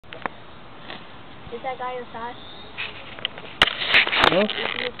Is that guy inside? Huh? Is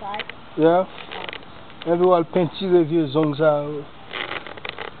he inside? Yeah. Everyone pensive vieux zongs out.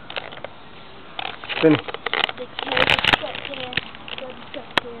 Fini. The kid is stuck there.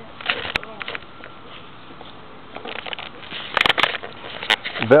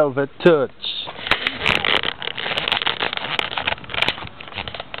 Yeah. Velvet touch.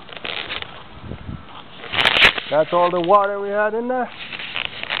 That's all the water we had in there?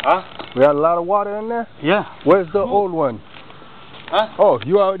 Huh? We had a lot of water in there? Yeah. Where's the old one? Huh? Oh,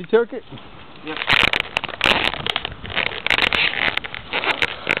 you already took it? Yeah.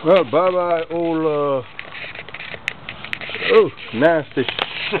 Well, bye-bye, old, oh, nasty.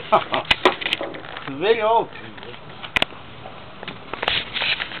 It's very old.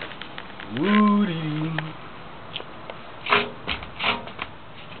 Woody.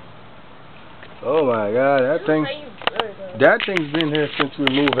 Oh my God, that thing's been here since we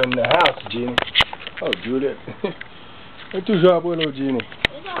moved in the house, Jeannie. Oh, Juliet. C'est toujours bon, Jeannie.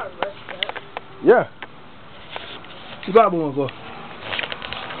 It's all rushed up. Yeah. C'est pas bon encore.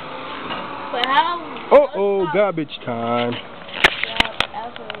 But how? Oh, garbage time. Yeah,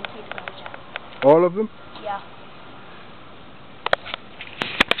 that's when we take the garbage out. All of them? Yeah.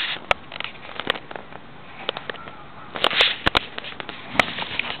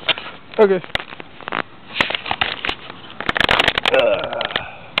 Okay.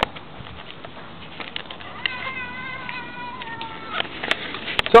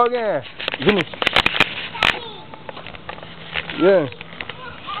 So again, Vinny. Yeah.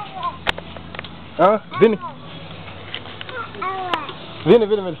 Huh? Vinny. Vinny.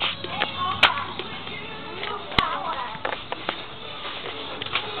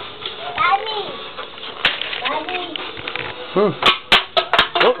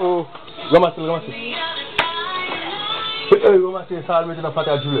 Uh-oh. Ramasser. Ramasser, ça va mettre dans la pâte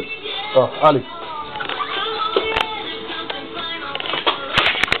à Juliette. Oh, allez.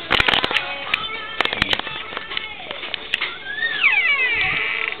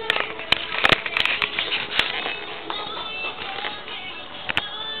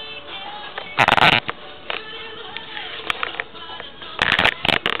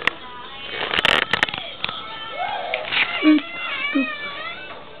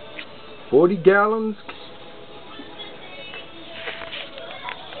 $40 gallons.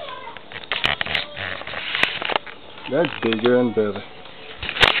 That's bigger and better.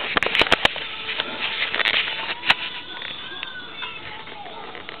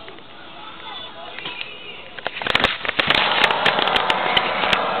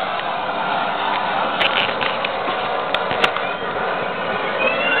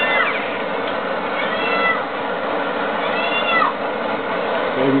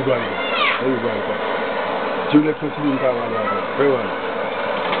 Everybody. Juliet continue to talk. Very well.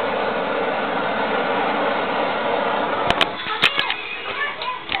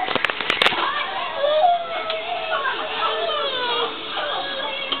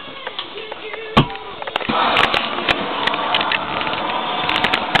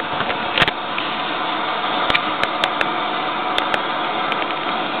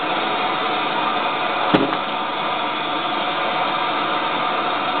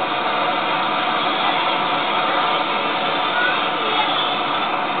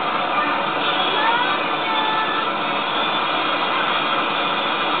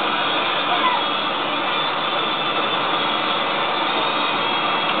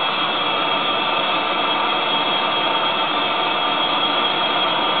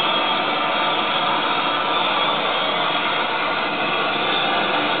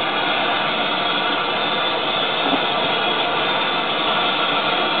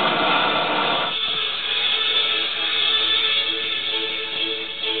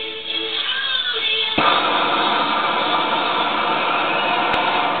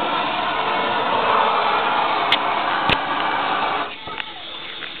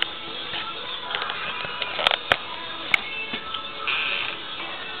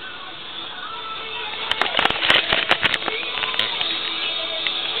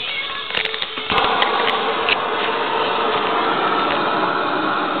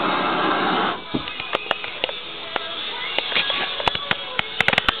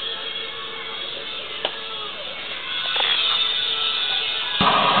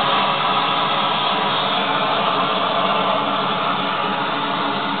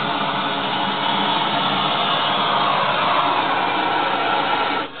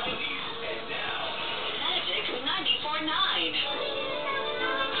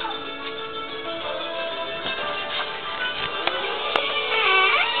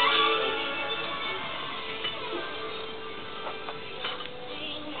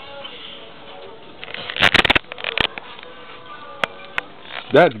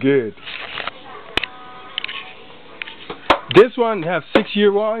 That's good. This one have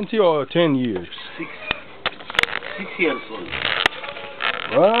 6-year warranty or 10 years? 6 years old.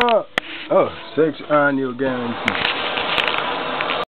 Wow. Oh, 6 annual guarantee.